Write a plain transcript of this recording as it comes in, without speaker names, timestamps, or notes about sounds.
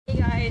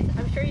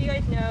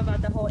guys know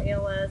about the whole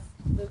ALS,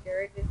 Lou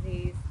Gehrig's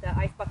disease, the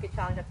ice bucket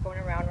challenge that's going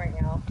around right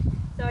now.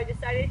 So I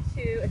decided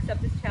to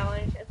accept this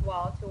challenge as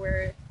well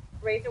to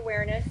raise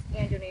awareness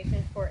and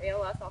donations for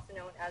ALS, also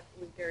known as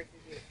Lou Gehrig's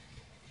disease.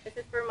 This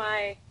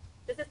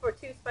is for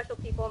two special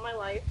people in my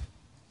life.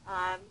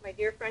 My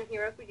dear friend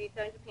Gehrig'S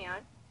in Japan,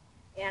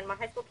 and my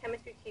high school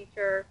chemistry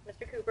teacher,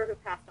 Mr. Cooper, who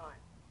passed on.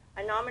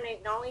 I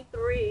nominate not only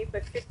 3,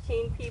 but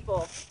 15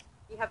 people.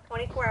 You have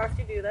 24 hours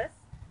to do this.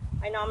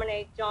 I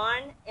nominate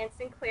John and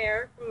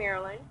Sinclair from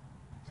Maryland,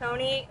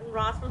 Tony and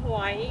Ross from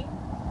Hawaii,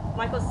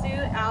 Michael Sue,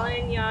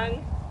 Alan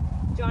Young,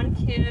 John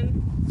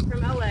Kim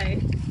from LA,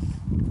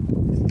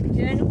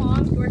 Jen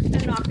Hong, George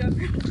Tanaka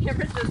from San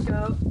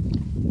Francisco,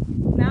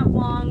 Matt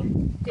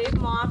Wong, Dave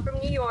Ma from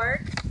New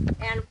York,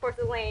 and of course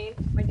Elaine,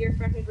 my dear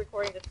friend who's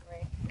recording this for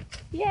me.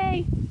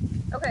 Yay!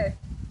 Okay,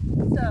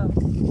 here's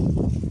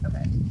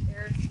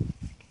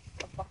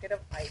a bucket of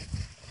ice.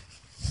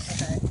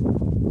 Okay,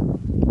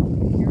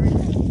 here we go.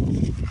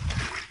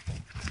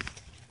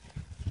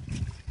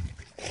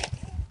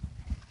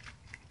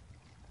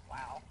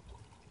 Wow.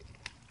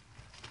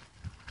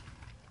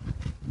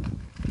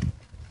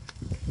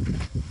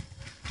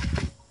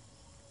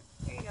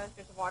 There you go,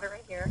 there's water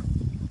right here.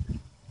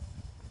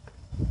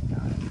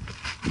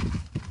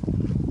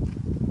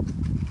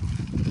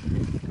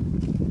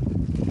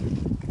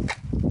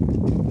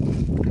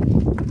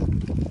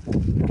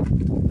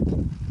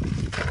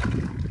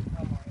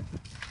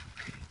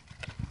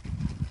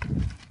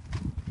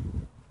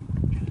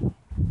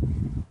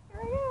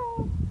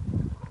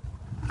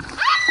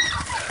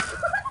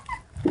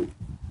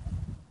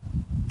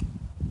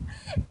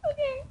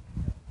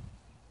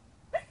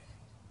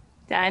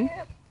 Done?